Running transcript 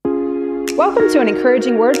Welcome to an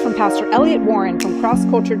encouraging word from Pastor Elliott Warren from Cross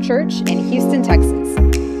Culture Church in Houston, Texas.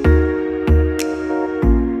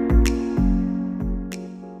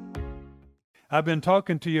 I've been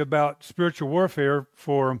talking to you about spiritual warfare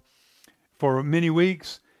for many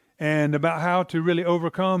weeks and about how to really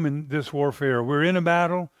overcome in this warfare. We're in a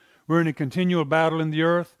battle. We're in a continual battle in the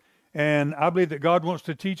earth, and I believe that God wants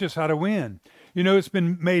to teach us how to win. You know, it's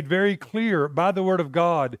been made very clear by the Word of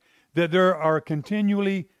God that there are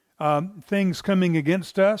continually things coming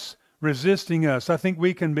against us, resisting us. I think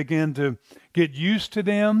we can begin to get used to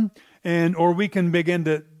them, or we can begin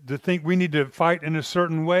to think we need to fight in a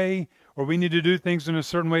certain way, or we need to do things in a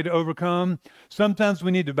certain way to overcome. Sometimes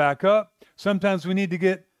we need to back up. Sometimes we need to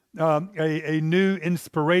get a new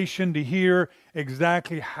inspiration to hear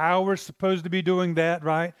exactly how we're supposed to be doing that,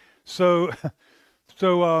 right? So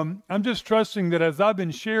I'm just trusting that as I've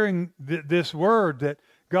been sharing this word, that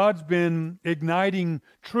God's been igniting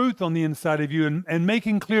truth on the inside of you and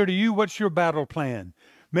making clear to you what's your battle plan.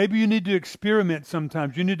 Maybe you need to experiment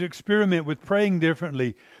sometimes. You need to experiment with praying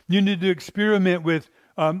differently. You need to experiment with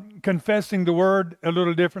confessing the word a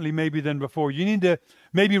little differently maybe than before. You need to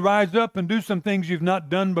maybe rise up and do some things you've not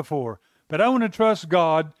done before. But I want to trust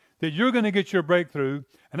God that you're going to get your breakthrough.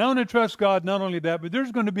 And I want to trust God not only that, but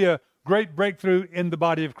there's going to be a great breakthrough in the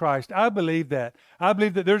body of Christ. I believe that. I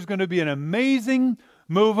believe that there's going to be an amazing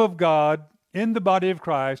move of God in the body of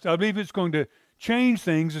Christ. I believe it's going to change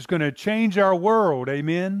things. It's going to change our world.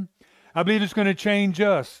 Amen. I believe it's going to change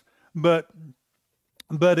us. But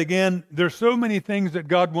again, there's so many things that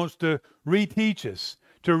God wants to reteach us,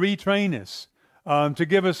 to retrain us, to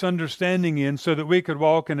give us understanding in so that we could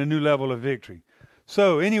walk in a new level of victory.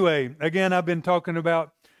 So anyway, again, I've been talking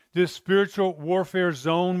about this spiritual warfare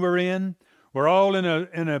zone we're in. We're all in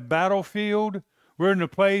a battlefield. We're in a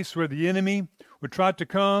place where the enemy would try to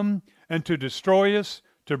come and to destroy us,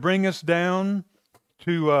 to bring us down,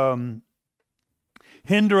 to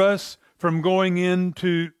hinder us from going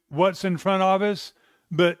into what's in front of us.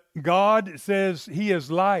 But God says He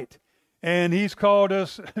is light, and He's called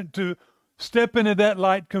us to step into that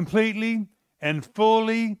light completely and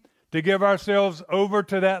fully, to give ourselves over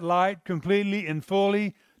to that light completely and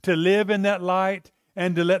fully, to live in that light,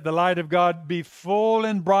 and to let the light of God be full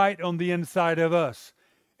and bright on the inside of us.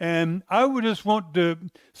 And I would just want to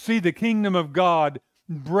see the kingdom of God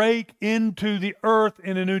break into the earth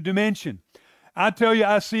in a new dimension. I tell you,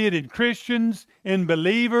 I see it in Christians, in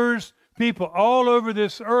believers, people all over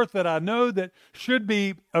this earth that I know that should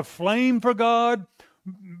be aflame for God,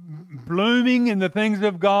 blooming in the things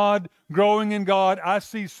of God, growing in God. I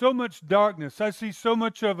see so much darkness. I see so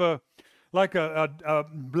much of a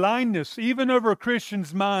blindness, even over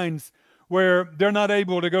Christians' minds, where they're not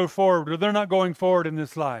able to go forward, or they're not going forward in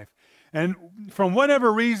this life. And from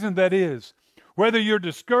whatever reason that is, whether you're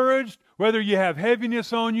discouraged, whether you have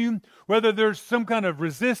heaviness on you, whether there's some kind of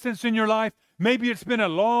resistance in your life, maybe it's been a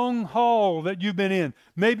long haul that you've been in.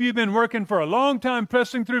 Maybe you've been working for a long time,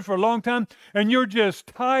 pressing through for a long time, and you're just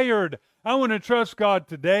tired. I want to trust God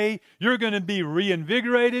today. You're going to be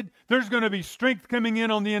reinvigorated. There's going to be strength coming in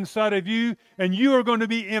on the inside of you, and you are going to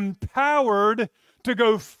be empowered to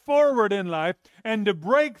go forward in life and to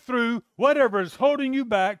break through whatever is holding you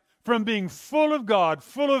back from being full of God,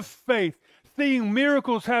 full of faith, seeing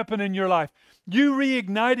miracles happen in your life. You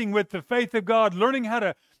reigniting with the faith of God, learning how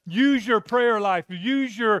to use your prayer life,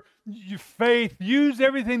 use your faith, use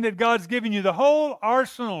everything that God's given you, the whole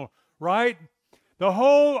arsenal, right? The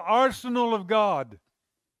whole arsenal of God,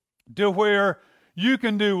 to where you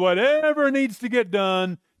can do whatever needs to get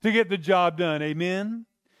done to get the job done. Amen?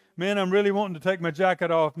 Man, I'm really wanting to take my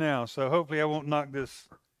jacket off now, so hopefully I won't knock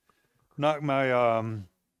my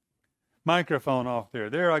microphone off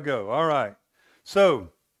there. There I go. All right. So,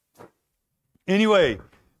 anyway,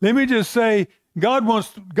 let me just say, God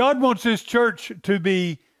wants His church to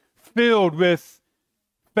be filled with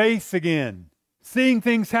faith again, seeing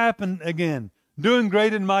things happen again, doing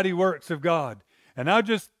great and mighty works of God. And I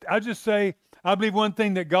just say, I believe one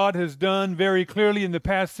thing that God has done very clearly in the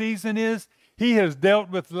past season is He has dealt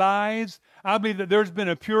with lies. I believe that there's been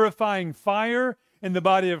a purifying fire in the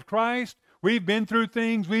body of Christ. We've been through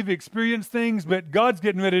things, we've experienced things, but God's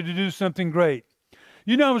getting ready to do something great.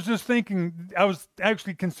 You know, I was just thinking, I was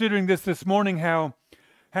actually considering this morning, how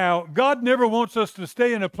God never wants us to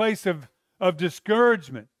stay in a place of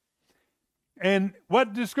discouragement. And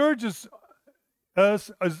what discourages us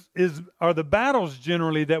are the battles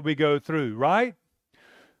generally that we go through, right?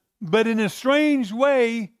 But in a strange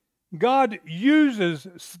way, God uses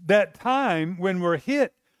that time when we're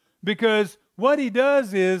hit, because what He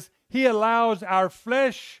does is He allows our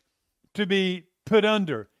flesh to be put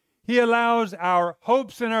under. He allows our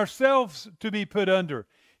hopes in ourselves to be put under.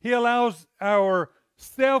 He allows our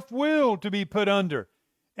self-will to be put under.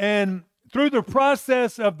 And through the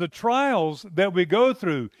process of the trials that we go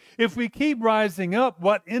through, if we keep rising up,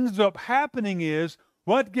 what ends up happening is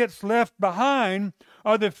what gets left behind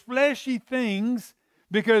are the fleshy things,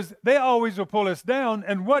 because they always will pull us down.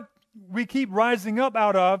 And what we keep rising up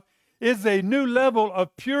out of is a new level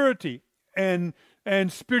of purity and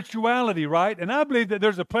spirituality, right? And I believe that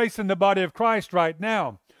there's a place in the body of Christ right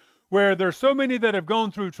now where there's so many that have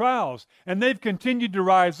gone through trials and they've continued to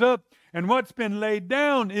rise up. And what's been laid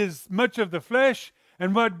down is much of the flesh.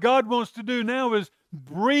 And what God wants to do now is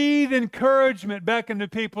breathe encouragement back into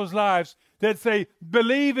people's lives that say,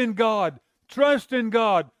 believe in God, trust in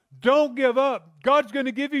God, don't give up. God's going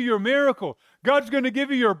to give you your miracle. God's going to give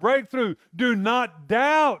you your breakthrough. Do not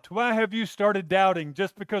doubt. Why have you started doubting?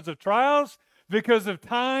 Just because of trials? Because of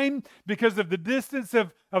time? Because of the distance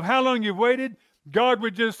of how long you've waited? God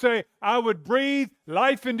would just say, I would breathe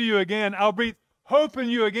life into you again. I'll breathe hope in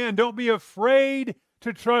you again. Don't be afraid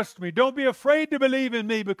to trust me. Don't be afraid to believe in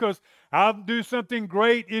me, because I'll do something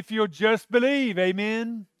great if you'll just believe.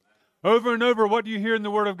 Amen? Over and over, what do you hear in the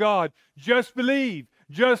Word of God? Just believe.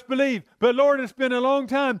 Just believe. But Lord, it's been a long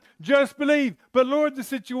time. Just believe. But Lord, the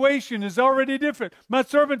situation is already different. My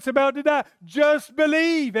servant's about to die. Just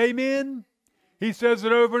believe. Amen? He says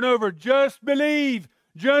it over and over. Just believe.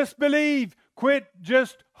 Just believe. Quit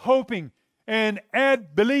just hoping and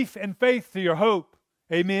add belief and faith to your hope.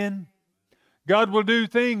 Amen? God will do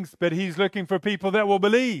things, but He's looking for people that will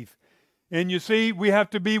believe. And you see, we have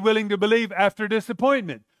to be willing to believe after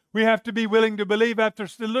disappointment. We have to be willing to believe after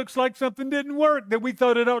it looks like something didn't work, that we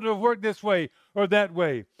thought it ought to have worked this way or that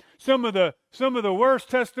way. Some of the worst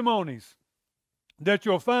testimonies that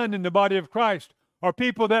you'll find in the body of Christ are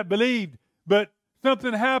people that believed, but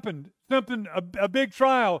something happened, a big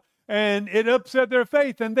trial, and it upset their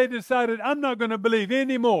faith, and they decided, I'm not going to believe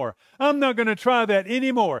anymore. I'm not going to try that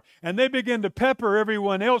anymore. And they begin to pepper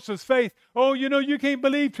everyone else's faith. Oh, you can't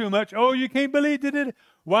believe too much. Oh, you can't believe it.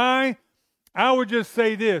 Why? I would just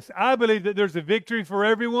say this. I believe that there's a victory for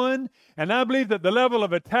everyone, and I believe that the level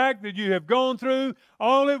of attack that you have gone through,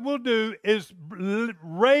 all it will do is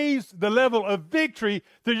raise the level of victory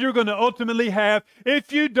that you're going to ultimately have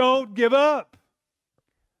if you don't give up.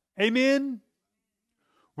 Amen?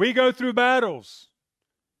 We go through battles.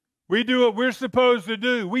 We do what we're supposed to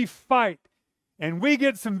do. We fight, and we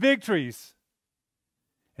get some victories.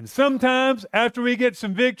 And sometimes after we get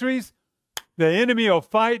some victories, the enemy will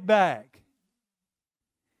fight back.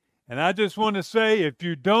 And I just want to say, if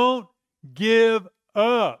you don't give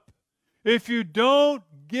up,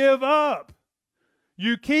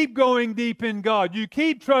 you keep going deep in God, you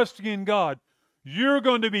keep trusting in God, you're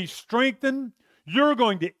going to be strengthened, you're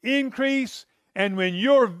going to increase, and when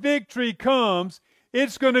your victory comes,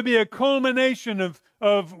 it's going to be a culmination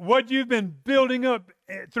of what you've been building up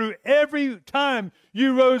through every time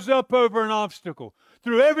you rose up over an obstacle,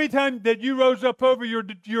 through every time that you rose up over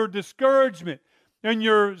your discouragement, and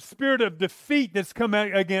your spirit of defeat that's come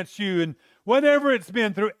against you, and whatever it's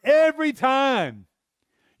been, through every time,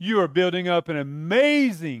 you are building up an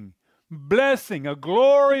amazing blessing, a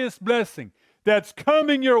glorious blessing that's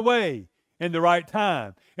coming your way in the right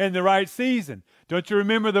time, in the right season. Don't you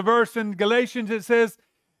remember the verse in Galatians that says,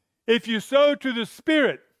 if you sow to the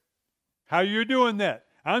Spirit, how you're doing that?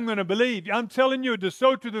 I'm going to believe. I'm telling you, to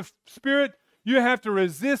sow to the Spirit, you have to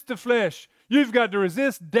resist the flesh. You've got to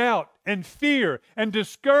resist doubt and fear and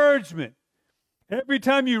discouragement. Every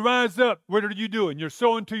time you rise up, what are you doing? You're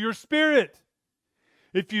sowing to your spirit.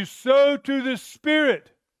 If you sow to the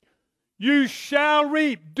Spirit, you shall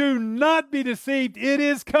reap. Do not be deceived. It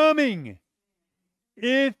is coming.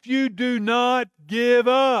 If you do not give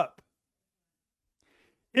up.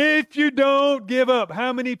 If you don't give up.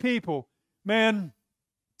 How many people,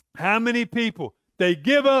 they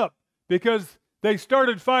give up because they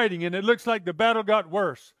started fighting, and it looks like the battle got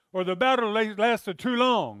worse, or the battle lasted too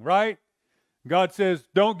long, right? God says,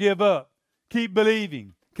 don't give up. Keep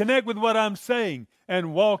believing. Connect with what I'm saying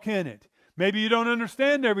and walk in it. Maybe you don't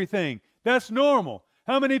understand everything. That's normal.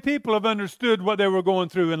 How many people have understood what they were going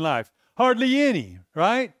through in life? Hardly any,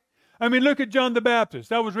 right? I mean, look at John the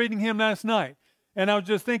Baptist. I was reading him last night, and I was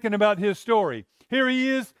just thinking about his story. Here he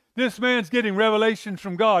is. This man's getting revelation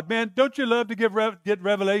from God. Man, don't you love to get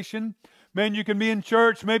revelation? Man, you can be in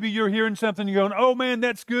church. Maybe you're hearing something. You're going, oh, man,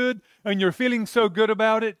 that's good. And you're feeling so good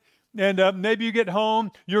about it. And maybe you get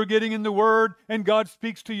home. You're getting in the Word. And God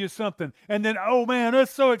speaks to you something. And then, oh, man,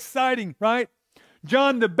 that's so exciting, right?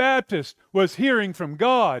 John the Baptist was hearing from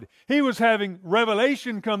God. He was having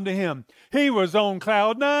revelation come to him. He was on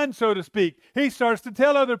cloud nine, so to speak. He starts to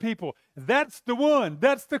tell other people, that's the one.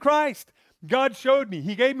 That's the Christ. God showed me.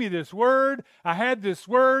 He gave me this word. I had this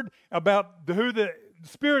word about who the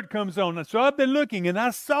Spirit comes on. And so I've been looking, and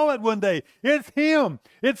I saw it one day. It's him.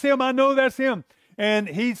 It's him. I know that's him. And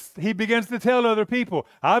he begins to tell other people,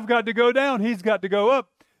 I've got to go down. He's got to go up.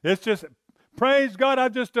 It's just, praise God,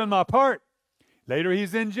 I've just done my part. Later,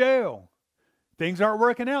 he's in jail. Things aren't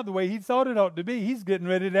working out the way he thought it ought to be. He's getting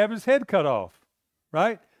ready to have his head cut off,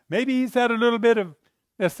 right? Maybe he's had a little bit of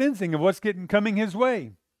a sensing of what's coming his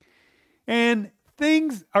way. And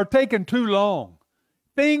things are taking too long.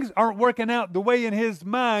 Things aren't working out the way in his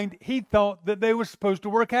mind he thought that they were supposed to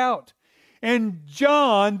work out. And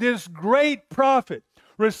John, this great prophet,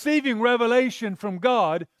 receiving revelation from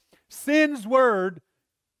God, sends word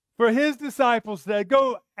for his disciples that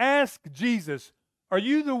go ask Jesus, are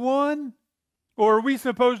you the one? Or are we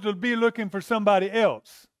supposed to be looking for somebody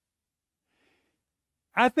else?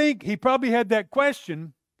 I think he probably had that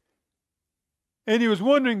question and he was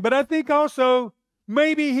wondering, but I think also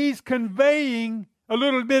maybe he's conveying a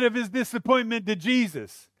little bit of his disappointment to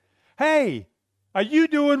Jesus. Hey, are you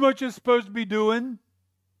doing what you're supposed to be doing?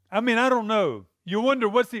 I mean, I don't know. You wonder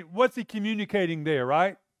what's he communicating there,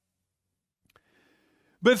 right?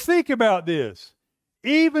 But think about this.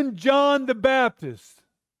 Even John the Baptist,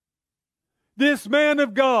 this man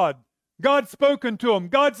of God, God's spoken to him,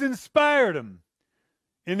 God's inspired him.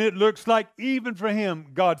 And it looks like even for him,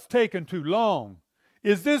 God's taken too long.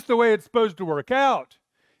 Is this the way it's supposed to work out?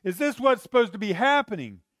 Is this what's supposed to be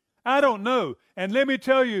happening? I don't know. And let me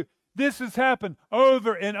tell you, this has happened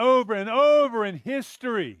over and over and over in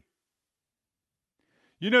history.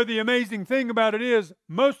 You know, the amazing thing about it is,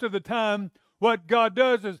 most of the time, what God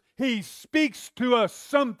does is He speaks to us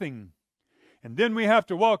something, and then we have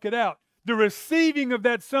to walk it out. The receiving of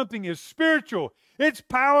that something is spiritual. It's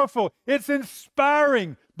powerful. It's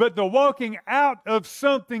inspiring. But the walking out of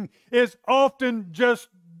something is often just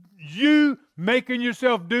you making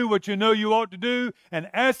yourself do what you know you ought to do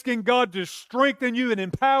and asking God to strengthen you and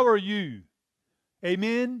empower you.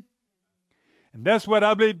 Amen? And that's what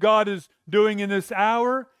I believe God is doing in this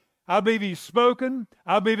hour. I believe He's spoken.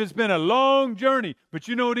 I believe it's been a long journey. But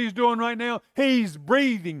you know what He's doing right now? He's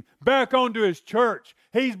breathing back onto His church.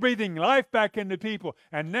 He's breathing life back into people.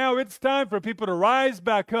 And now it's time for people to rise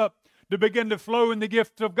back up, to begin to flow in the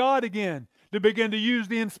gift of God again, to begin to use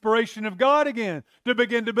the inspiration of God again, to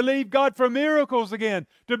begin to believe God for miracles again,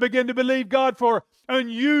 to begin to believe God for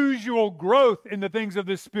unusual growth in the things of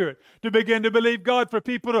the Spirit, to begin to believe God for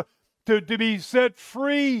people to be set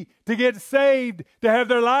free, to get saved, to have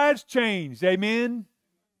their lives changed. Amen?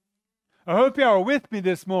 I hope you are with me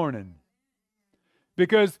this morning,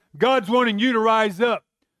 because God's wanting you to rise up.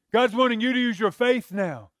 God's wanting you to use your faith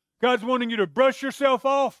now. God's wanting you to brush yourself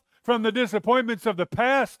off from the disappointments of the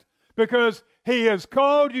past, because He has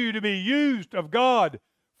called you to be used of God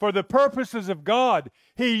for the purposes of God.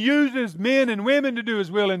 He uses men and women to do His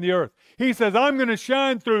will in the earth. He says, I'm going to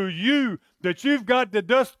shine through you, that you've got to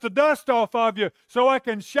dust the dust off of you so I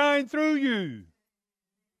can shine through you.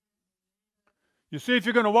 You see, if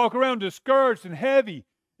you're going to walk around discouraged and heavy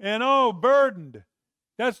and all burdened,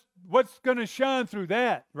 that's what's going to shine through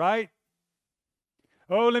that, right?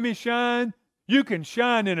 Oh, let me shine. You can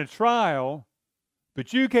shine in a trial,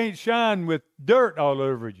 but you can't shine with dirt all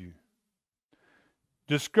over you.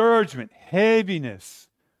 Discouragement, heaviness,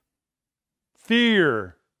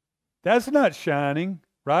 fear, that's not shining,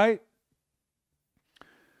 right?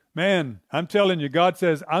 Man, I'm telling you, God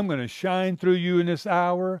says, I'm going to shine through you in this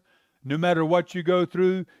hour. No matter what you go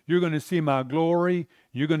through, you're going to see my glory.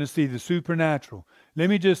 You're going to see the supernatural. Let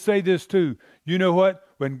me just say this too. You know what?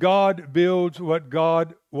 When God builds what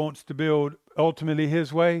God wants to build, ultimately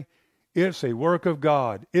His way, it's a work of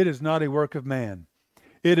God. It is not a work of man.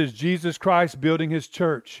 It is Jesus Christ building His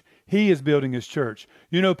church. He is building His church.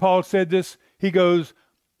 You know, Paul said this. He goes,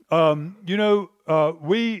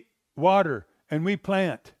 we water and we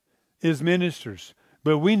plant as ministers,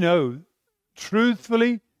 but we know,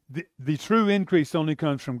 truthfully, the true increase only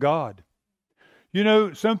comes from God. You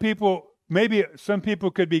know, maybe some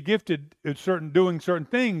people could be gifted at doing certain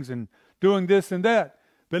things and doing this and that.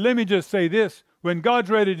 But let me just say this. When God's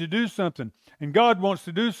ready to do something and God wants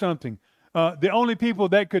to do something, the only people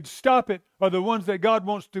that could stop it are the ones that God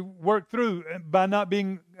wants to work through by not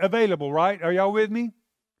being available, right? Are y'all with me?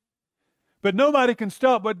 But nobody can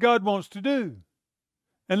stop what God wants to do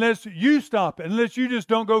unless you stop it, unless you just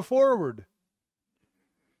don't go forward.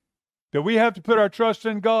 That we have to put our trust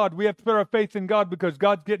in God. We have to put our faith in God, because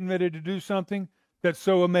God's getting ready to do something that's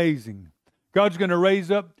so amazing. God's going to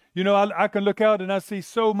raise up. You know, I can look out and I see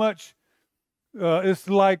so much. It's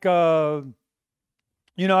like,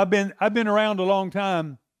 you know, I've been around a long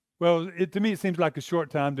time. Well, to me, it seems like a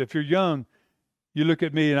short time. If you're young, you look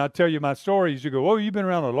at me and I tell you my stories. You go, oh, you've been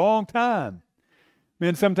around a long time.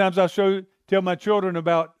 And sometimes I tell my children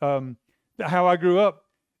about how I grew up.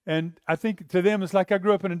 And I think to them, it's like I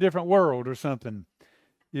grew up in a different world or something.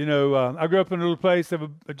 You know, I grew up in a little place of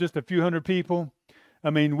just a few hundred people. I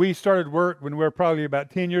mean, we started work when we were probably about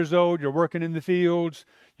 10 years old. You're working in the fields.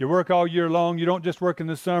 You work all year long. You don't just work in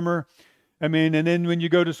the summer. I mean, and then when you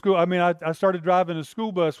go to school, I mean, I started driving a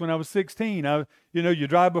school bus when I was 16. You know, you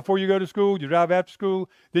drive before you go to school, you drive after school,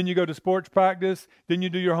 then you go to sports practice, then you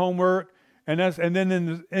do your homework,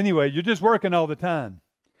 anyway, you're just working all the time.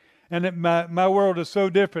 And my world is so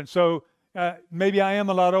different. So maybe I am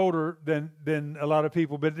a lot older than a lot of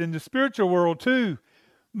people, but in the spiritual world too,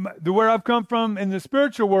 where I've come from in the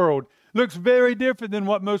spiritual world looks very different than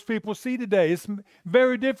what most people see today. It's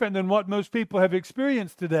very different than what most people have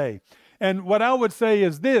experienced today. And what I would say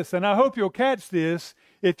is this, and I hope you'll catch this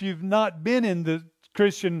if you've not been in the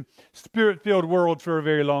Christian spirit-filled world for a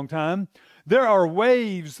very long time. There are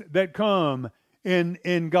waves that come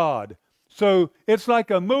in God. So it's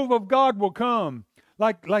like a move of God will come,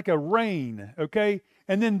 like a rain, okay?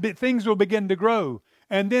 And then things will begin to grow.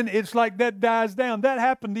 And then it's like that dies down. That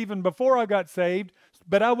happened even before I got saved,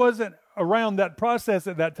 but I wasn't around that process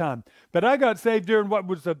at that time. But I got saved during what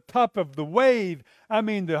was the top of the wave. I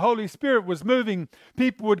mean, the Holy Spirit was moving.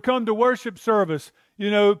 People would come to worship service.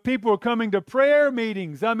 You know, people were coming to prayer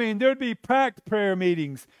meetings. I mean, there'd be packed prayer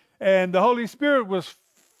meetings. And the Holy Spirit was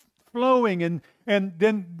flowing. And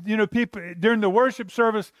then, you know, people during the worship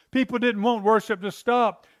service, people didn't want worship to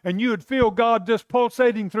stop. And you would feel God just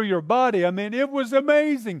pulsating through your body. I mean, it was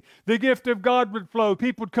amazing. The gift of God would flow.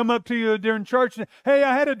 People would come up to you during church and, hey,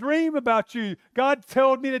 I had a dream about you. God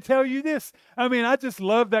told me to tell you this. I mean, I just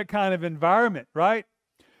love that kind of environment, right?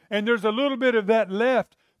 And there's a little bit of that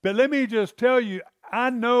left. But let me just tell you, I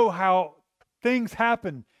know how things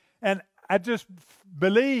happen. And I just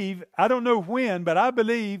believe, I don't know when, but I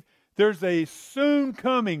believe there's a soon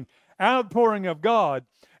coming outpouring of God.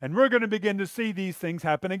 And we're going to begin to see these things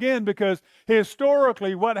happen again, because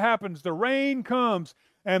historically what happens, the rain comes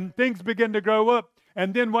and things begin to grow up.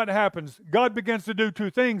 And then what happens? God begins to do two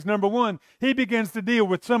things. Number one, he begins to deal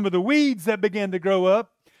with some of the weeds that begin to grow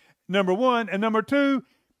up. Number one. And number two,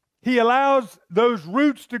 he allows those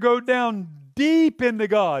roots to go down deep into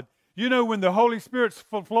God. You know, when the Holy Spirit's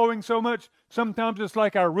flowing so much, sometimes it's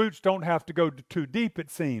like our roots don't have to go too deep, it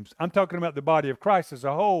seems. I'm talking about the body of Christ as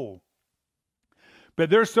a whole. But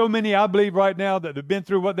there's so many, I believe, right now that have been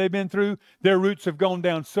through what they've been through. Their roots have gone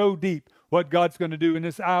down so deep. What God's going to do in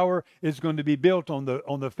this hour is going to be built on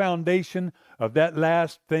the foundation of that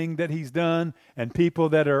last thing that he's done. And people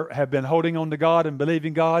that have been holding on to God and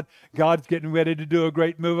believing God, God's getting ready to do a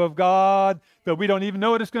great move of God. But we don't even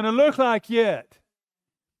know what it's going to look like yet.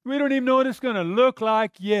 We don't even know what it's going to look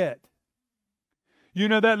like yet. You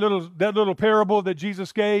know that little parable that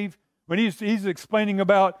Jesus gave? When he's explaining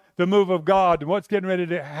about the move of God and what's getting ready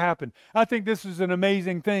to happen. I think this is an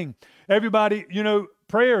amazing thing. Everybody, you know,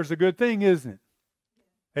 prayer is a good thing, isn't it?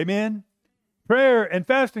 Amen? Prayer and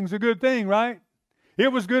fasting is a good thing, right?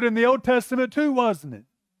 It was good in the Old Testament too, wasn't it?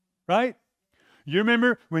 Right? You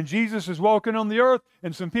remember when Jesus was walking on the earth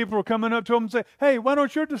and some people were coming up to him and say, hey, why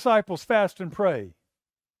don't your disciples fast and pray?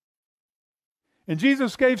 And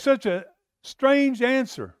Jesus gave such a strange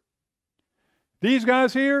answer. These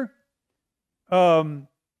guys here, and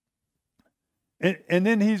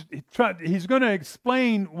then he's going to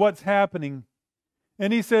explain what's happening.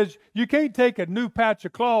 And he says, you can't take a new patch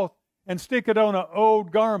of cloth and stick it on an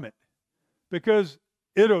old garment, because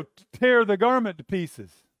it'll tear the garment to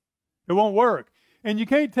pieces. It won't work. And you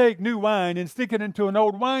can't take new wine and stick it into an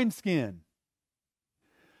old wineskin.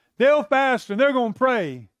 They'll fast and they're going to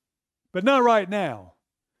pray, but not right now.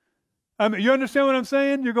 I mean, you understand what I'm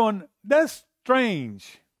saying? You're going, that's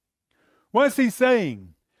strange. What's he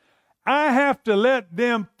saying? I have to let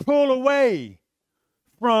them pull away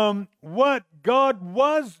from what God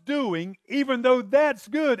was doing, even though that's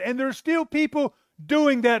good. And there's still people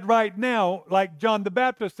doing that right now, like John the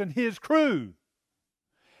Baptist and his crew.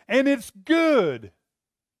 And it's good.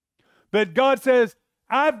 But God says,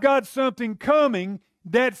 I've got something coming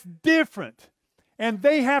that's different. And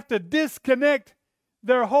they have to disconnect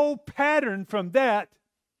their whole pattern from that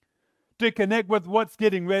to connect with what's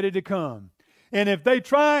getting ready to come. And if they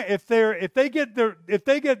get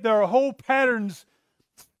their whole patterns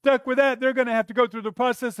stuck with that, they're going to have to go through the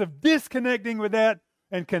process of disconnecting with that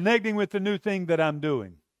and connecting with the new thing that I'm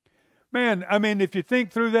doing. Man, I mean, if you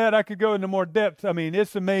think through that, I could go into more depth. I mean,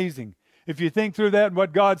 it's amazing. If you think through that,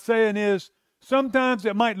 what God's saying is, sometimes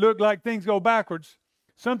it might look like things go backwards.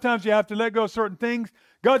 Sometimes you have to let go of certain things.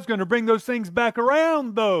 God's going to bring those things back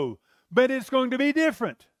around, though. But it's going to be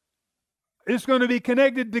different. It's going to be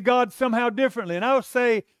connected to God somehow differently. And I'll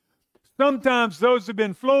say, sometimes those who have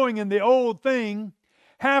been flowing in the old thing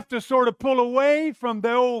have to sort of pull away from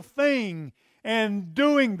the old thing and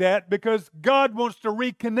doing that because God wants to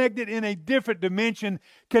reconnect it in a different dimension,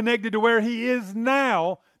 connected to where He is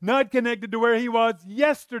now, not connected to where He was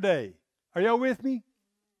yesterday. Are y'all with me?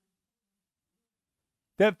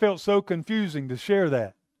 That felt so confusing to share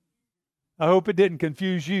that. I hope it didn't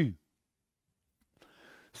confuse you.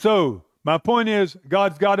 So, my point is,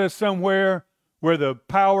 God's got us somewhere where the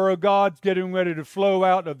power of God's getting ready to flow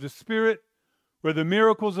out of the Spirit, where the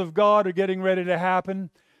miracles of God are getting ready to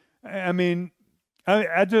happen. I mean,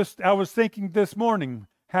 I was thinking this morning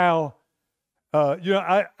how,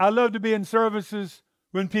 I love to be in services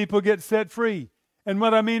when people get set free. And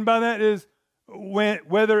what I mean by that is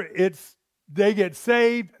whether they get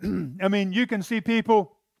saved. I mean, you can see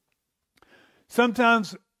people,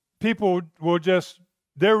 sometimes people will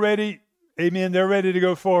they're ready, amen, they're ready to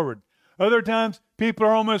go forward. Other times, people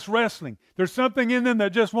are almost wrestling. There's something in them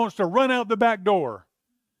that just wants to run out the back door.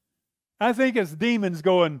 I think it's demons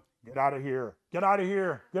going, get out of here, get out of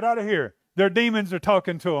here, get out of here. Their demons are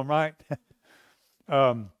talking to them, right?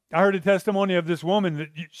 I heard a testimony of this woman that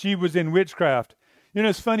she was in witchcraft. You know,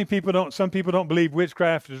 it's funny, some people don't believe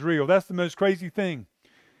witchcraft is real. That's the most crazy thing.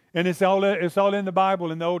 And it's all in the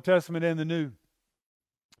Bible, in the Old Testament and the New.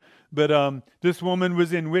 But this woman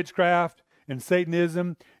was in witchcraft and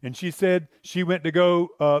Satanism, and she said she went to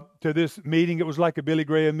go to this meeting. It was like a Billy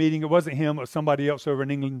Graham meeting. It wasn't him, it was somebody else over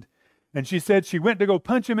in England. And she said she went to go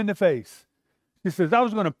punch him in the face. She says, I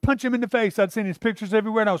was going to punch him in the face. I'd seen his pictures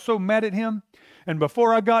everywhere, and I was so mad at him. And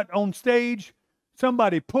before I got on stage,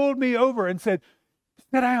 somebody pulled me over and said,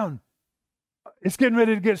 sit down. It's getting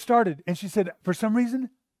ready to get started. And she said, for some reason,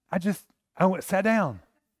 sat down.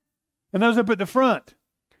 And I was up at the front.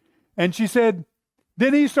 And she said,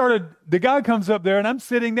 then the guy comes up there and I'm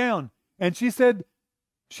sitting down. And she said,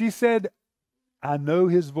 I know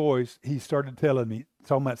his voice. He started telling me,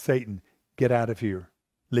 talking about Satan, get out of here,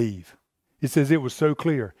 leave. He says it was so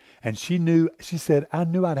clear. And she said, I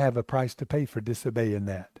knew I'd have a price to pay for disobeying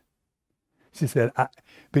that. She said,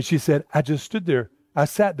 I just stood there. I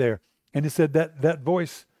sat there. And he said that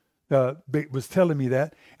voice was telling me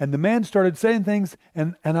that. And the man started saying things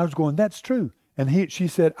and I was going, that's true. And she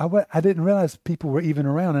said, I didn't realize people were even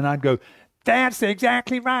around. And I'd go, that's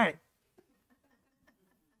exactly right.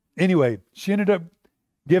 Anyway, she ended up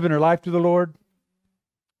giving her life to the Lord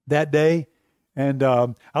that day. And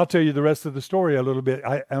I'll tell you the rest of the story a little bit.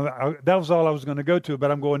 That was all I was going to go to, but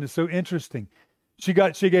I'm going, it's so interesting. She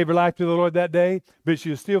gave her life to the Lord that day, but she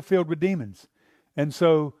was still filled with demons. And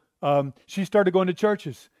so she started going to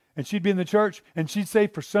churches. And she'd be in the church, and she'd say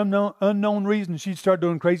for some unknown reason, she'd start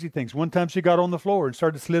doing crazy things. One time she got on the floor and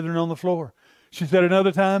started slithering on the floor. She said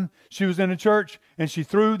another time she was in a church, and she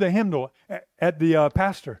threw the hymnal at the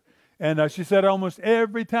pastor. And she said almost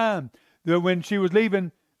every time that when she was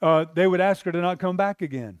leaving, they would ask her to not come back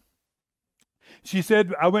again. She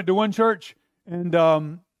said, I went to one church,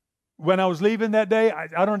 and when I was leaving that day,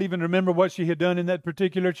 I don't even remember what she had done in that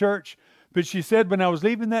particular church, but she said when I was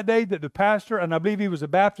leaving that day that the pastor, and I believe he was a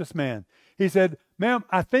Baptist man, he said, ma'am,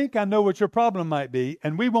 I think I know what your problem might be,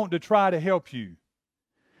 and we want to try to help you.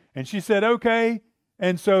 And she said, okay.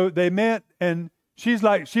 And so they met, and she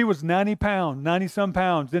was 90-some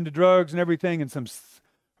pounds into drugs and everything, and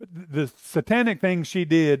the satanic things she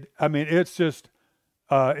did. I mean, it's just,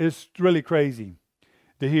 it's really crazy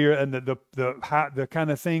to hear, and the kind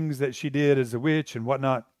of things that she did as a witch and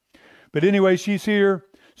whatnot. But anyway, she's here,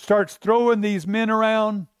 starts throwing these men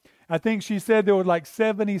around. I think she said there were like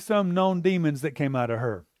 70-some known demons that came out of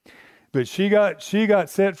her. But she got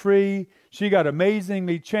set free. She got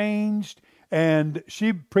amazingly changed, and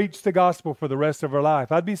she preached the gospel for the rest of her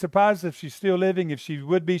life. I'd be surprised if she's still living. If she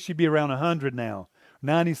would be, she'd be around 100 now,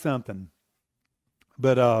 90-something.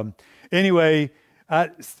 But anyway, I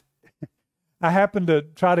happened to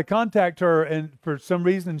try to contact her, and for some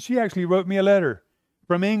reason, she actually wrote me a letter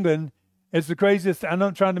from England. It's the craziest. I'm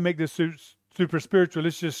not trying to make this super spiritual.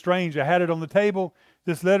 It's just strange. I had it on the table,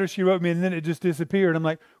 this letter she wrote me, and then it just disappeared. I'm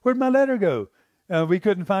like, where'd my letter go? We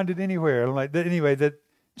couldn't find it anywhere. I'm like, anyway, that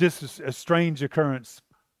just a strange occurrence.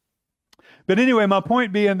 But anyway, my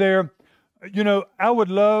point being there, I would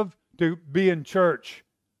love to be in church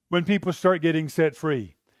when people start getting set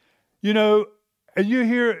free. And you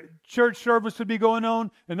hear church service would be going on,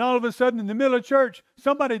 and all of a sudden in the middle of church,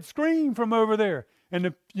 somebody'd scream from over there.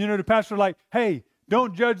 And the pastor like, hey,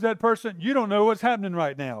 don't judge that person. You don't know what's happening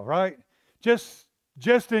right now, right? Just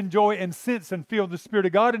enjoy and sense and feel the Spirit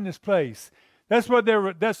of God in this place. That's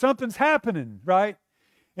something's happening, right?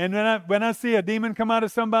 And when I see a demon come out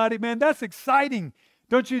of somebody, man, that's exciting.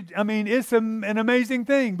 Don't you? I mean, it's an amazing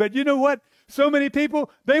thing. But you know what? So many people,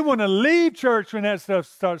 they want to leave church when that stuff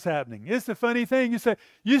starts happening. It's a funny thing. You say,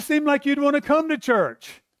 you seem like you'd want to come to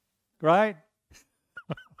church, right?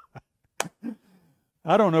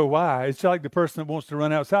 I don't know why. It's like the person that wants to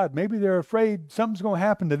run outside. Maybe they're afraid something's going to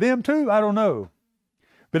happen to them too. I don't know.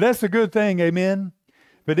 But that's a good thing, amen?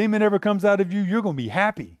 If a demon ever comes out of you, you're going to be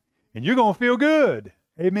happy. And you're going to feel good,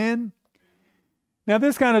 amen? Now,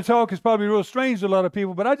 this kind of talk is probably real strange to a lot of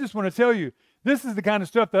people, but I just want to tell you, this is the kind of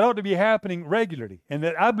stuff that ought to be happening regularly, and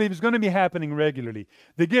that I believe is going to be happening regularly.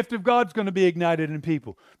 The gift of God's going to be ignited in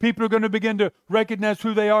people. People are going to begin to recognize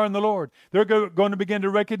who they are in the Lord. They're going to begin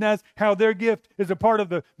to recognize how their gift is a part of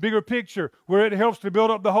the bigger picture, where it helps to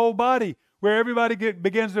build up the whole body, where everybody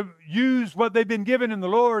begins to use what they've been given in the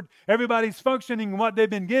Lord. Everybody's functioning what they've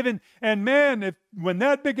been given. And man, when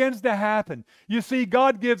that begins to happen, you see,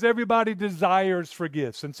 God gives everybody desires for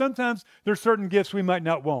gifts. And sometimes there's certain gifts we might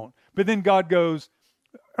not want. But then God goes,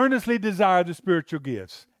 earnestly desire the spiritual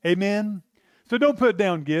gifts. Amen? So don't put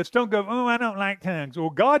down gifts. Don't go, oh, I don't like tongues. Well,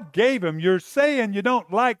 God gave them. You're saying you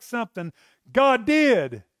don't like something. God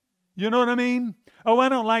did. You know what I mean? Oh, I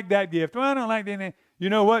don't like that gift. Oh, I don't like that. You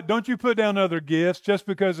know what? Don't you put down other gifts just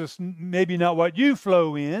because it's maybe not what you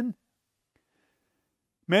flow in.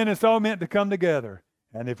 Man, it's all meant to come together.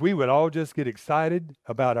 And if we would all just get excited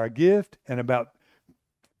about our gift and about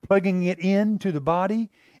plugging it into the body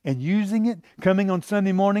and using it, coming on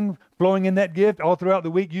Sunday morning, flowing in that gift, all throughout the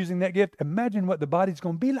week using that gift, imagine what the body's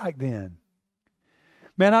going to be like then.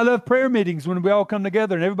 Man, I love prayer meetings when we all come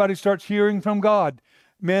together and everybody starts hearing from God.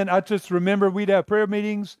 Man, I just remember we'd have prayer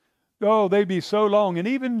meetings. Oh, they'd be so long. And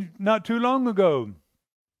even not too long ago,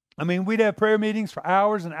 I mean, we'd have prayer meetings for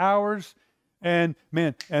hours and hours. And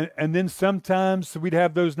man, and then sometimes we'd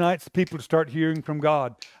have those nights people start hearing from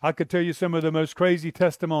God. I could tell you some of the most crazy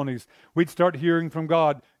testimonies. We'd start hearing from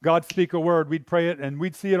God. God speak a word. We'd pray it, and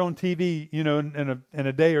we'd see it on TV, in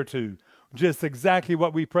a day or two. Just exactly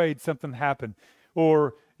what we prayed, something happened.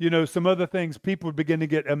 Or, some other things. People would begin to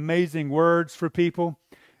get amazing words for people.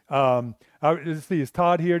 Let's see, is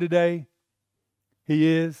Todd here today? He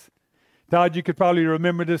is. Todd, you could probably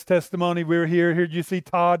remember this testimony. We were here. Here, you see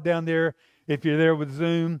Todd down there, if you're there with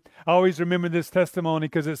Zoom. I always remember this testimony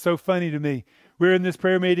because it's so funny to me. We're in this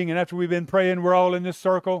prayer meeting, and after we've been praying, we're all in this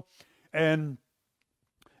circle. And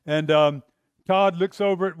Todd looks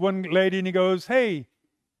over at one lady, and he goes, hey,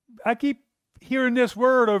 I keep hearing this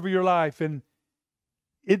word over your life. And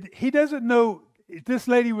he doesn't know, this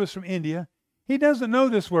lady was from India. He doesn't know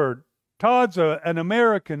this word. Todd's an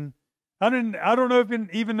American. I don't know if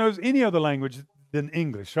he even knows any other language than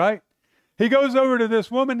English, right? He goes over to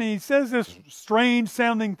this woman and he says this strange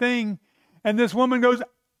sounding thing. And this woman goes,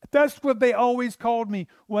 that's what they always called me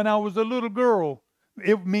when I was a little girl.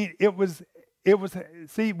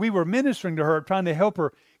 See, we were ministering to her, trying to help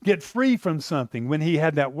her get free from something when he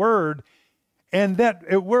had that word. And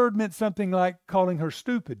that word meant something like calling her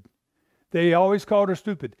stupid. They always called her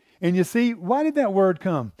stupid. And you see, why did that word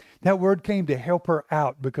come? That word came to help her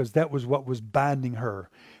out because that was what was binding her.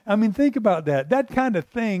 I mean, think about that. That kind of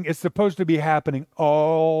thing is supposed to be happening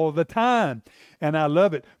all the time. And I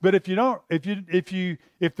love it. But if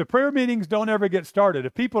the prayer meetings don't ever get started,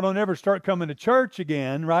 if people don't ever start coming to church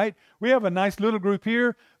again, right? We have a nice little group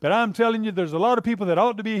here, but I'm telling you, there's a lot of people that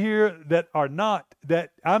ought to be here that are not.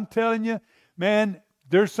 That I'm telling you, man,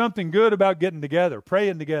 there's something good about getting together,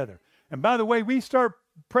 praying together. And by the way, we start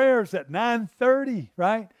prayers at 9:30,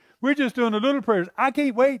 right? We're just doing the little prayers. I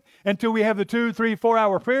can't wait until we have the 2, 3, 4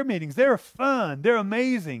 hour prayer meetings. They're fun. They're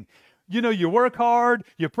amazing. You work hard,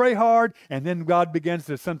 you pray hard, and then God begins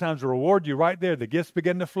to sometimes reward you right there. The gifts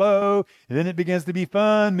begin to flow, and then it begins to be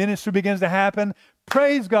fun. Ministry begins to happen.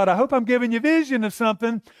 Praise God. I hope I'm giving you vision of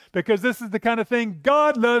something because this is the kind of thing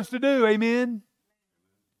God loves to do. Amen.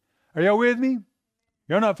 Are y'all with me?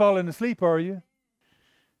 You're not falling asleep, are you?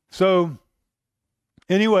 So,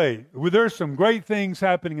 anyway, there's some great things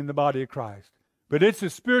happening in the body of Christ, but it's a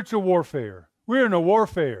spiritual warfare. We're in a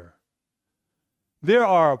warfare. There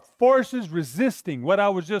are forces resisting what I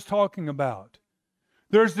was just talking about.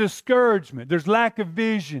 There's discouragement. There's lack of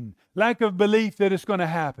vision, lack of belief that it's going to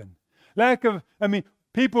happen.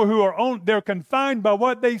 People who they're confined by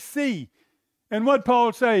what they see. And what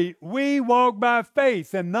Paul say, we walk by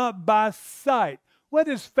faith and not by sight. What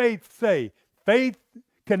does faith say? Faith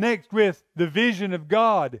connect with the vision of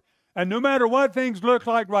God. And no matter what things look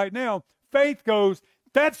like right now, faith goes,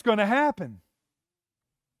 that's going to happen.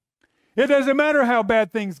 It doesn't matter how bad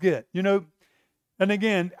things get, you know. And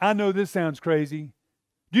again, I know this sounds crazy.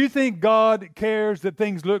 Do you think God cares that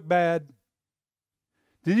things look bad?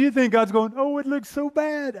 Do you think God's going, oh, it looks so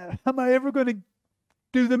bad. How am I ever going to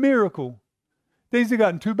do the miracle? Things have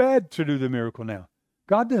gotten too bad to do the miracle now.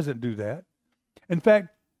 God doesn't do that. In fact,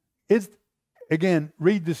 again,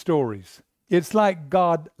 read the stories. It's like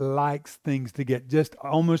God likes things to get just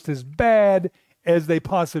almost as bad as they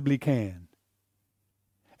possibly can.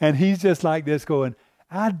 And he's just like this going,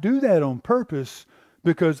 I do that on purpose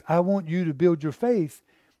because I want you to build your faith.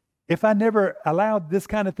 If I never allowed this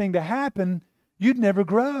kind of thing to happen, you'd never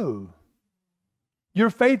grow. Your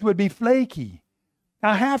faith would be flaky.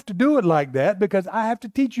 I have to do it like that because I have to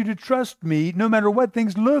teach you to trust me no matter what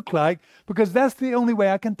things look like, because that's the only way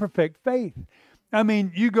I can perfect faith. I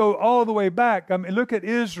mean, you go all the way back. I mean, look at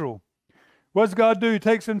Israel. What does God do? He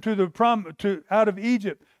takes them out of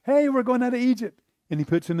Egypt. Hey, we're going out of Egypt. And he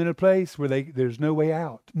puts them in a place where there's no way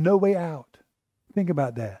out. No way out. Think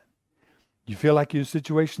about that. You feel like you're in a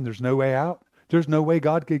situation, there's no way out? There's no way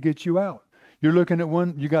God could get you out. You're looking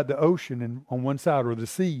at you got the ocean on one side, or the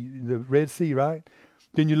sea, the Red Sea, right?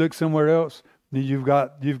 Then you look somewhere else, and you've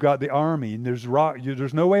got the army, and there's rock.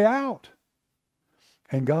 There's no way out.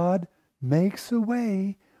 And God makes a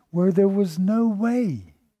way where there was no way.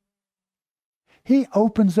 He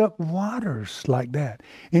opens up waters like that.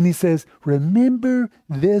 And he says, remember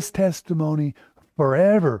this testimony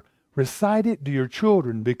forever. Recite it to your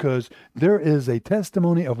children, because there is a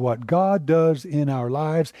testimony of what God does in our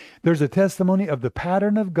lives. There's a testimony of the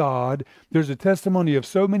pattern of God. There's a testimony of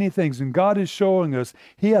so many things. And God is showing us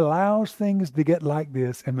He allows things to get like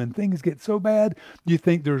this. And when things get so bad, you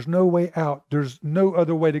think there's no way out. There's no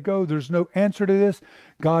other way to go. There's no answer to this.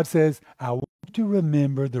 God says, I want you to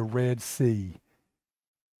remember the Red Sea.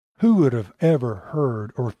 Who would have ever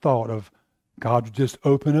heard or thought of God would just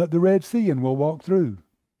open up the Red Sea and we'll walk through?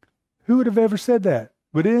 Who would have ever said that?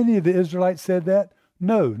 Would any of the Israelites said that?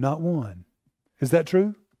 No, not one. Is that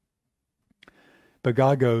true? But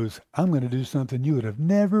God goes, I'm going to do something you would have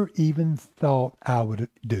never even thought I would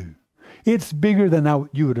do. It's bigger than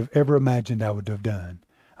you would have ever imagined I would have done.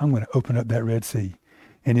 I'm going to open up that Red Sea.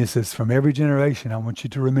 And He says, from every generation, I want you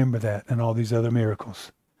to remember that and all these other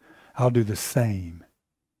miracles. I'll do the same.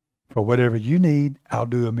 For whatever you need, I'll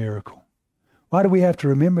do a miracle. Why do we have to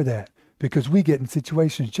remember that? Because we get in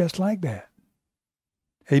situations just like that.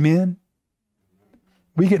 Amen?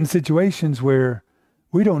 We get in situations where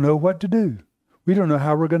we don't know what to do. We don't know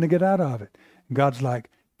how we're going to get out of it. And God's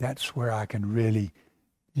like, that's where I can really,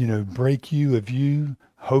 break you of you,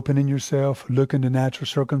 hoping in yourself, looking to natural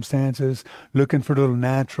circumstances, looking for a little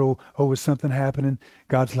natural, is something happening?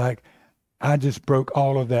 God's like, I just broke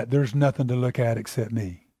all of that. There's nothing to look at except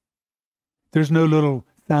me. There's no little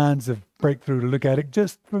signs of breakthrough to look at it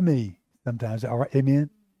just for me. Sometimes, all right,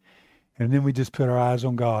 amen? And then we just put our eyes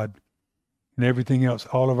on God and everything else,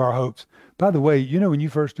 all of our hopes. By the way, when you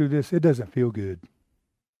first do this, it doesn't feel good.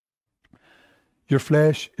 Your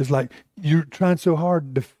flesh is like, you're trying so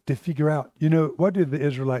hard to figure out, what did the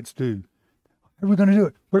Israelites do? How are we going to do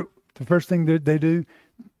it? The first thing that they do,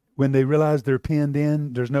 when they realize they're pinned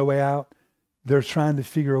in, there's no way out, they're trying to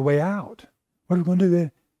figure a way out. What are we going to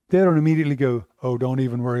do? They don't immediately go, don't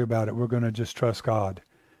even worry about it. We're going to just trust God.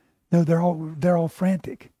 No, they're all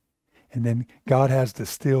frantic. And then God has to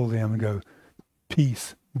still them and go,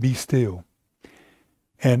 peace, be still.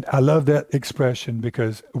 And I love that expression,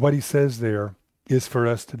 because what He says there is for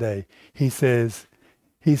us today. He says,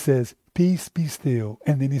 peace, be still.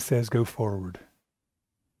 And then He says, go forward.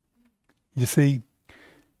 You see?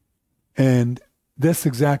 And that's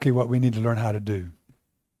exactly what we need to learn how to do.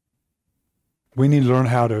 We need to learn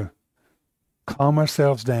how to calm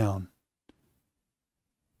ourselves down,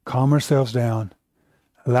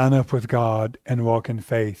 line up with God, and walk in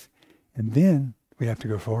faith. And then we have to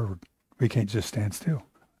go forward. We can't just stand still.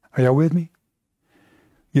 Are y'all with me?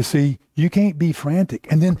 You see, you can't be frantic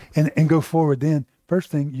and then and go forward. Then first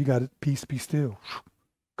thing, you got to peace, be still.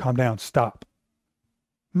 Calm down, stop.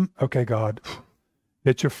 Okay, God,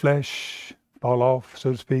 let your flesh fall off,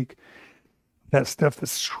 so to speak. That stuff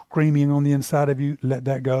that's screaming on the inside of you, let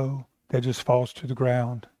that go. That just falls to the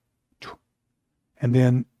ground. And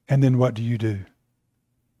then what do?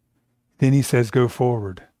 Then He says, go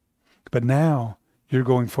forward. But now you're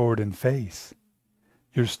going forward in faith.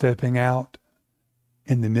 You're stepping out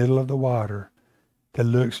in the middle of the water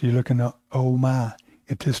you're looking up, oh my,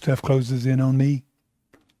 if this stuff closes in on me,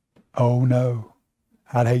 oh no,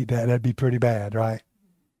 I'd hate that. That'd be pretty bad, right?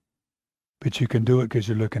 but you can do it because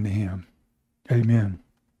you're looking to Him. Amen.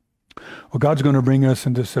 Well, God's going to bring us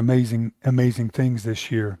into some amazing, amazing things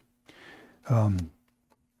this year.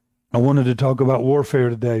 I wanted to talk about warfare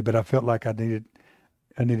today, but I felt like I needed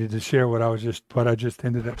to share what I just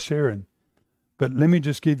ended up sharing. But let me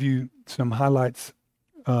just give you some highlights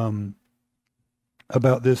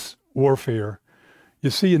about this warfare. You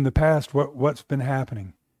see, in the past, what's been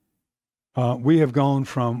happening? We have gone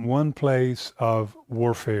from one place of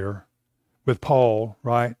warfare with Paul,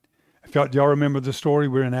 right? Do y'all remember the story?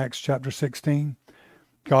 We're in Acts chapter 16.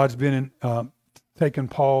 God's been taking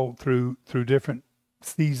Paul through different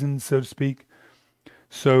seasons, so to speak.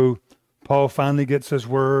 So Paul finally gets his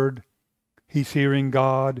word. He's hearing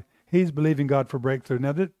God. He's believing God for breakthrough.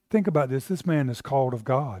 Now, think about this. This man is called of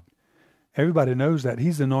God. Everybody knows that.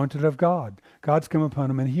 He's anointed of God. God's come upon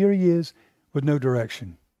him, and here he is with no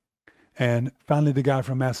direction. And finally, the guy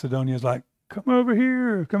from Macedonia is like, come over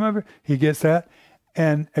here, come over. He gets that.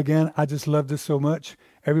 And again, I just love this so much.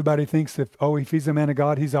 Everybody thinks if he's a man of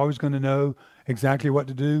God, he's always going to know exactly what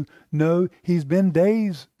to do. No, he's been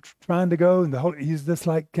days trying to go, and he's just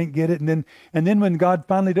like, can't get it. And then when God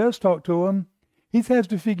finally does talk to him, he has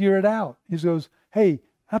to figure it out. He goes, hey,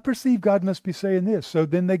 I perceive God must be saying this. So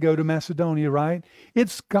then they go to Macedonia, right?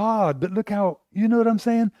 It's God, but look how, you know what I'm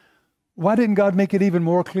saying? Why didn't God make it even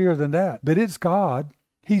more clear than that? But it's God.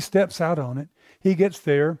 He steps out on it. He gets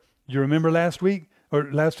there. You remember last week,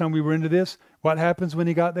 or last time we were into this, what happens when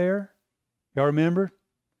he got there? Y'all remember?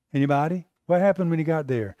 Anybody? What happened when he got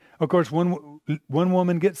there? Of course, one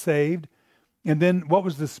woman gets saved. And then what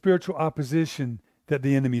was the spiritual opposition that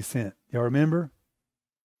the enemy sent? Y'all remember?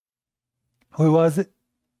 Who was it?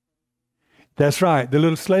 That's right. The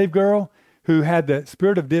little slave girl who had the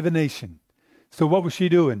spirit of divination. So what was she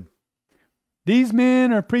doing? These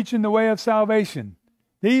men are preaching the way of salvation.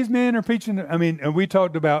 These men are preaching. And we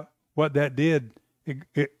talked about what that did.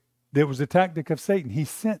 There was a tactic of Satan. He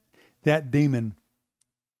sent that demon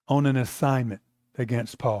on an assignment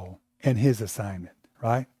against Paul and his assignment,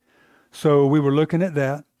 right? So we were looking at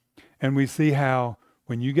that, and we see how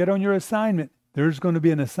when you get on your assignment, there's going to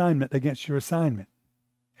be an assignment against your assignment.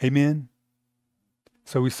 Amen?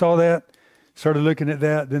 So we saw that, started looking at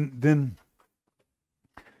that, then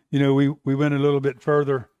we went a little bit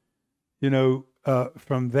further,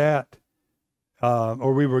 from that,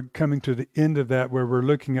 or we were coming to the end of that where we're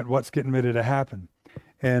looking at what's getting ready to happen.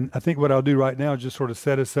 And I think what I'll do right now is just sort of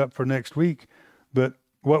set us up for next week. But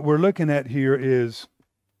what we're looking at here is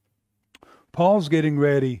Paul's getting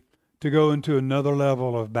ready to go into another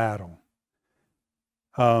level of battle.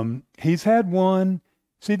 He's had one.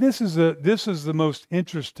 See, this is the most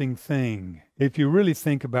interesting thing if you really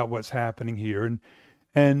think about what's happening here.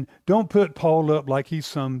 And don't put Paul up like he's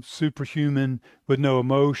some superhuman with no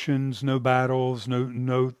emotions, no battles,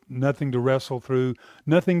 no nothing to wrestle through,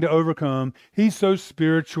 nothing to overcome. He's so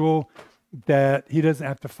spiritual that he doesn't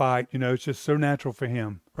have to fight. It's just so natural for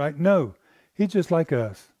him, right? No, he's just like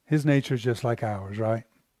us. His nature is just like ours, right?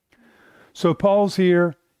 So Paul's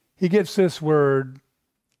here. He gets this word.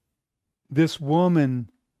 This woman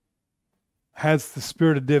has the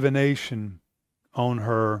spirit of divination on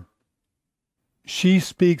her. She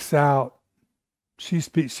speaks out. She's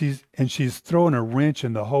throwing a wrench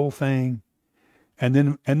in the whole thing.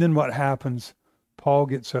 And then what happens? Paul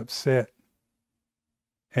gets upset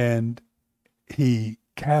and he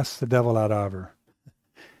casts the devil out of her.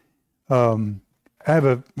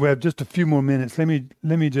 We have just a few more minutes. Let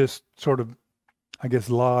me just sort of, I guess,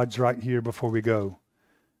 lodge right here before we go.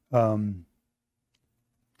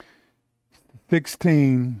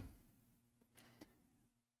 16.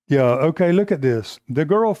 Yeah, okay, look at this. The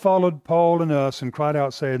girl followed Paul and us and cried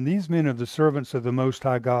out, saying, these men are the servants of the Most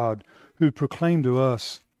High God, who proclaim to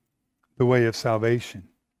us the way of salvation.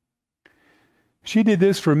 She did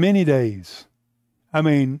this for many days.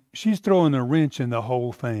 She's throwing a wrench in the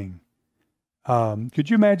whole thing. Could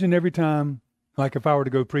you imagine every time, like if I were to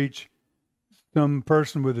go preach, some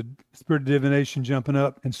person with a spirit of divination jumping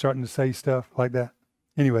up and starting to say stuff like that?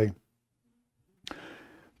 Anyway.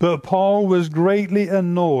 But Paul was greatly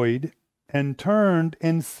annoyed and turned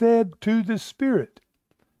and said to the spirit,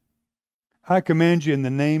 I command you in the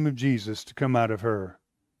name of Jesus to come out of her.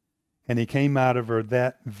 And he came out of her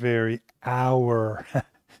that very hour.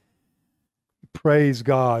 Praise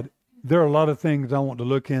God. There are a lot of things I want to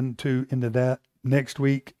look into that next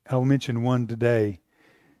week. I'll mention one today.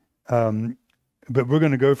 But we're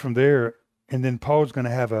going to go from there. And then Paul's going to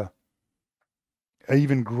have a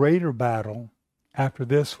even greater battle after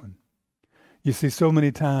this one. You see, so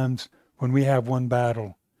many times when we have one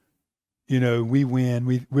battle, we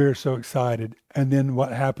win, we're so excited. And then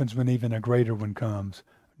what happens when even a greater one comes?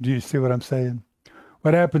 Do you see what I'm saying?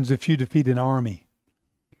 What happens if you defeat an army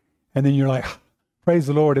and then you're like, praise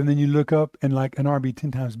the Lord, and then you look up and like an army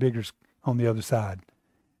 10 times bigger on the other side,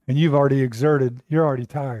 and you've already exerted, you're already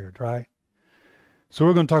tired, right? So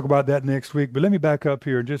we're going to talk about that next week, but let me back up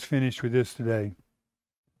here and just finish with this today.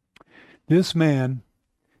 This man,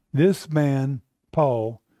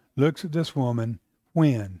 Paul, looks at this woman.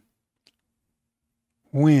 When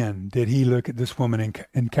did he look at this woman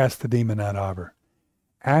and cast the demon out of her?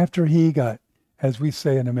 After he got, as we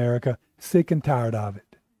say in America, sick and tired of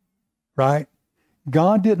it, right?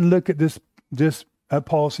 God didn't look at this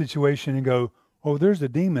Paul's situation and go, oh, there's a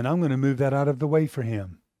demon. I'm going to move that out of the way for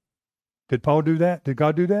him. Did Paul do that? Did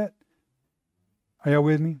God do that? Are y'all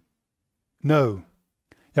with me? No.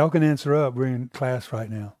 Y'all can answer up. We're in class right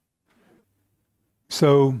now.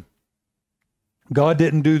 So God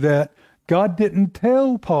didn't do that. God didn't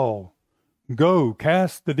tell Paul, go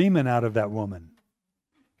cast the demon out of that woman.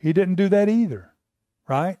 He didn't do that either,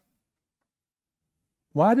 right?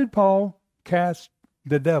 Why did Paul cast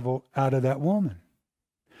the devil out of that woman?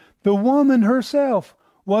 The woman herself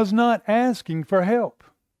was not asking for help.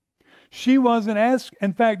 She wasn't asking.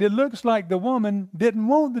 In fact, it looks like the woman didn't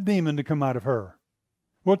want the demon to come out of her.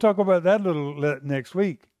 We'll talk about that a little next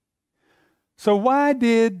week. So why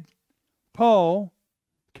did Paul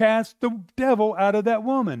cast the devil out of that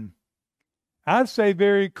woman? I'd say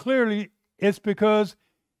very clearly it's because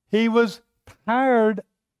he was tired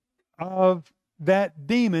of that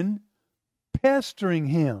demon pestering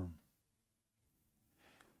him.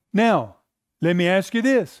 Now, let me ask you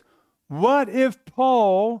this. What if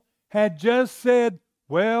Paul had just said,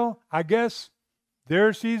 well, I guess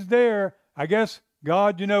there she's there. I guess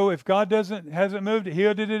God, if God hasn't moved it,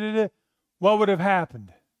 he'll do. What would have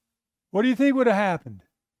happened? What do you think would have happened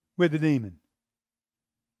with the demon?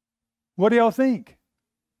 What do y'all think?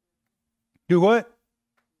 Do what?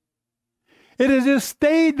 It has just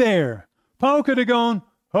stayed there. Paul could have gone,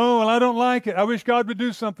 oh, well, I don't like it. I wish God would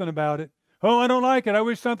do something about it. Oh, I don't like it. I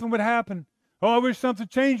wish something would happen. Oh, I wish something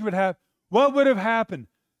change would happen. What would have happened?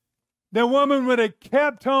 The woman would have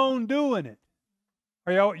kept on doing it.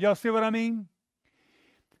 Are y'all see what I mean?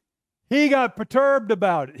 He got perturbed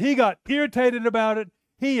about it. He got irritated about it.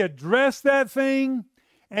 He addressed that thing,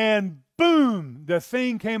 and boom, the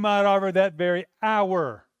thing came out of her that very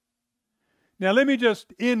hour. Now, let me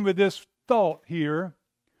just end with this thought here.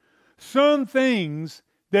 Some things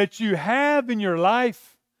that you have in your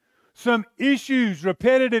life, some issues,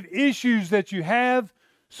 repetitive issues that you have,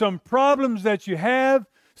 some problems that you have,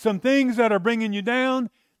 some things that are bringing you down,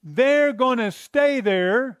 they're going to stay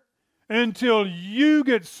there until you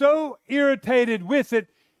get so irritated with it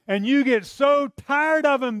and you get so tired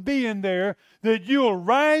of them being there that you'll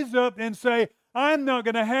rise up and say, I'm not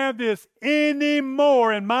going to have this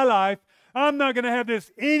anymore in my life. I'm not going to have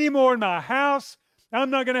this anymore in my house. I'm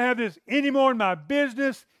not going to have this anymore in my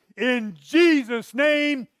business. In Jesus'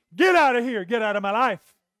 name, get out of here. Get out of my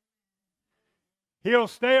life. He'll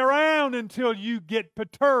stay around until you get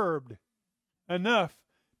perturbed enough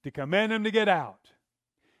to command him to get out.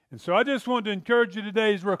 And so I just want to encourage you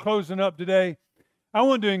today as we're closing up today. I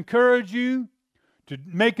want to encourage you to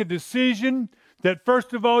make a decision that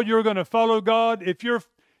first of all you're going to follow God. If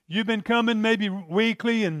you've been coming maybe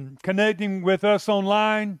weekly and connecting with us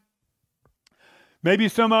online, maybe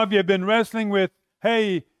some of you have been wrestling with,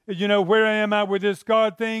 hey, where am I with this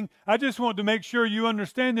God thing? I just want to make sure you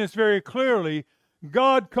understand this very clearly.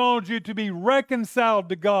 God called you to be reconciled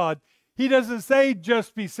to God. He doesn't say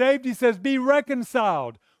just be saved. He says be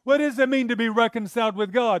reconciled. What does it mean to be reconciled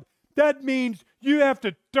with God? That means you have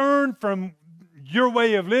to turn from your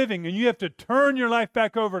way of living and you have to turn your life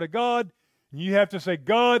back over to God. And you have to say,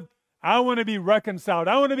 God, I want to be reconciled.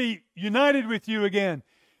 I want to be united with you again.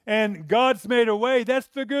 And God's made a way. That's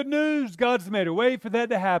the good news. God's made a way for that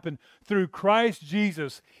to happen through Christ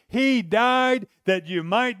Jesus. He died that you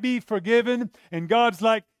might be forgiven. And God's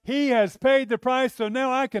like, He has paid the price, so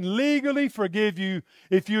now I can legally forgive you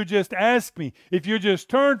if you just ask me. If you just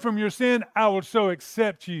turn from your sin, I will so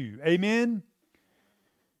accept you. Amen?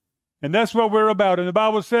 And that's what we're about. And the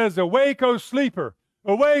Bible says, awake, O sleeper.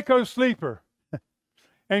 Awake, O sleeper.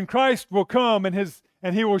 And Christ will come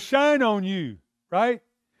and He will shine on you, right?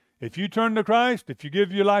 If you turn to Christ, if you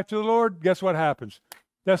give your life to the Lord, guess what happens?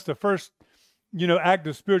 That's the first, act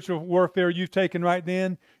of spiritual warfare you've taken right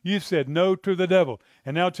then. You've said no to the devil.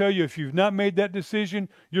 And I'll tell you, if you've not made that decision,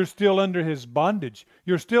 you're still under his bondage.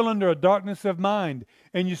 You're still under a darkness of mind.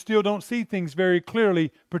 And you still don't see things very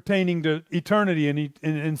clearly pertaining to eternity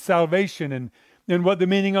and salvation and what the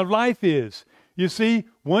meaning of life is. You see,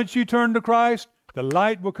 once you turn to Christ, the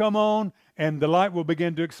light will come on and the light will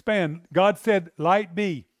begin to expand. God said, light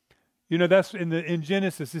be. You know, that's in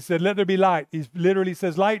Genesis. It said, let there be light. He literally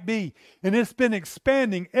says, light be. And it's been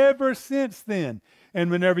expanding ever since then.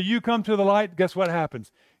 And whenever you come to the light, guess what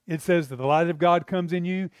happens? It says that the light of God comes in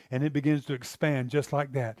you and it begins to expand just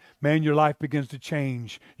like that. Man, your life begins to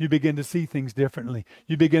change. You begin to see things differently.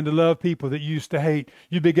 You begin to love people that you used to hate.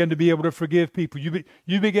 You begin to be able to forgive people.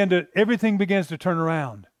 Everything begins to turn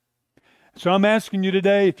around. So I'm asking you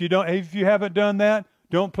today, if you haven't done that,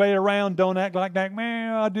 don't play around. Don't act like that.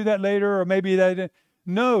 Man, I'll do that later, or maybe that.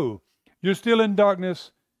 No, you're still in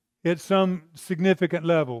darkness at some significant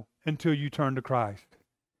level until you turn to Christ.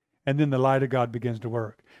 And then the light of God begins to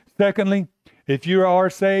work. Secondly, if you are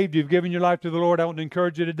saved, you've given your life to the Lord, I want to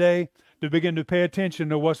encourage you today to begin to pay attention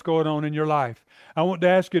to what's going on in your life. I want to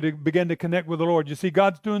ask you to begin to connect with the Lord. You see,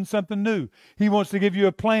 God's doing something new. He wants to give you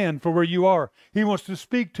a plan for where you are. He wants to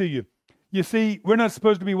speak to you. You see, we're not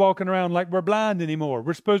supposed to be walking around like we're blind anymore.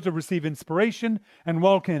 We're supposed to receive inspiration and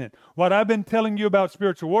walk in it. What I've been telling you about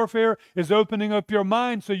spiritual warfare is opening up your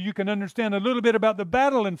mind so you can understand a little bit about the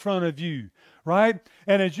battle in front of you, right?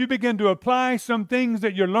 And as you begin to apply some things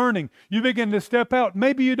that you're learning, you begin to step out.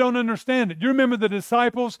 Maybe you don't understand it. You remember the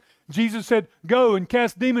disciples? Jesus said, go and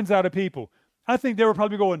cast demons out of people. I think they were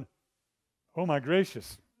probably going, oh my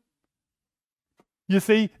gracious. You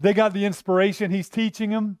see, they got the inspiration. He's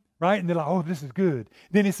teaching them. Right? And they're like, oh, this is good.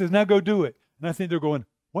 Then he says, now go do it. And I think they're going,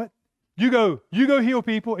 what? You go heal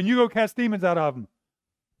people and you go cast demons out of them.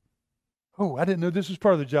 Oh, I didn't know this was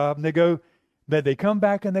part of the job. And they come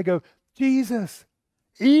back and they go, Jesus,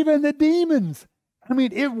 even the demons. I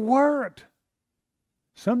mean, it worked.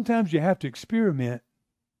 Sometimes you have to experiment.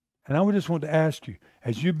 And I would just want to ask you,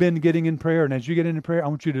 as you've been getting in prayer and as you get into prayer, I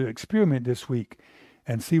want you to experiment this week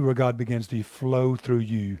and see where God begins to flow through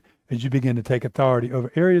you as you begin to take authority over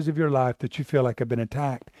areas of your life that you feel like have been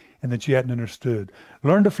attacked and that you hadn't understood.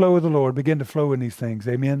 Learn to flow with the Lord. Begin to flow in these things.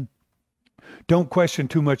 Amen. Don't question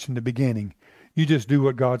too much in the beginning. You just do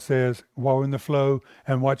what God says, walk in the flow,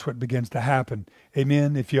 and watch what begins to happen.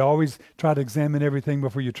 Amen. If you always try to examine everything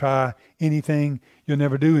before you try anything, you'll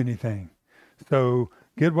never do anything. So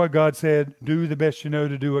get what God said. Do the best you know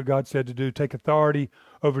to do what God said to do. Take authority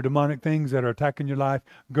over demonic things that are attacking your life.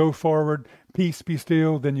 Go forward. Peace, be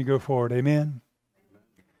still. Then you go forward. Amen.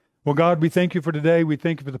 Well, God, we thank you for today. We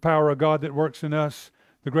thank you for the power of God that works in us,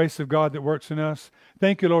 the grace of God that works in us.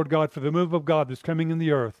 Thank you, Lord God, for the move of God that's coming in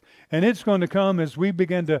the earth. And it's going to come as we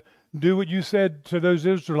begin to do what you said to those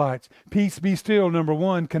Israelites. Peace, be still, number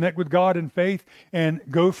one. Connect with God in faith and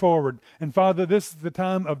go forward. And Father, this is the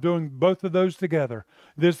time of doing both of those together.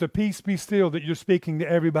 There's the peace, be still that you're speaking to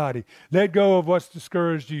everybody. Let go of what's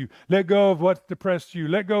discouraged you. Let go of what's depressed you.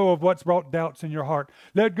 Let go of what's brought doubts in your heart.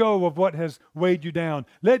 Let go of what has weighed you down.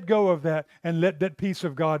 Let go of that and let that peace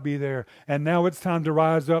of God be there. And now it's time to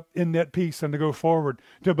rise up in that peace and to go forward,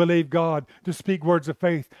 to believe God, to speak words of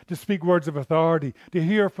faith, to speak words of authority, to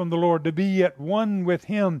hear from the Lord, to be at one with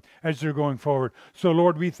Him as you're going forward. So,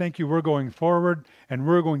 Lord, we thank you we're going forward and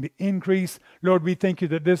we're going to increase. Lord, we thank you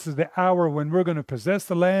that this is the hour when we're going to possess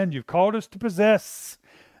the land you've called us to possess.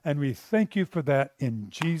 And we thank you for that in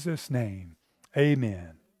Jesus' name.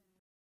 Amen.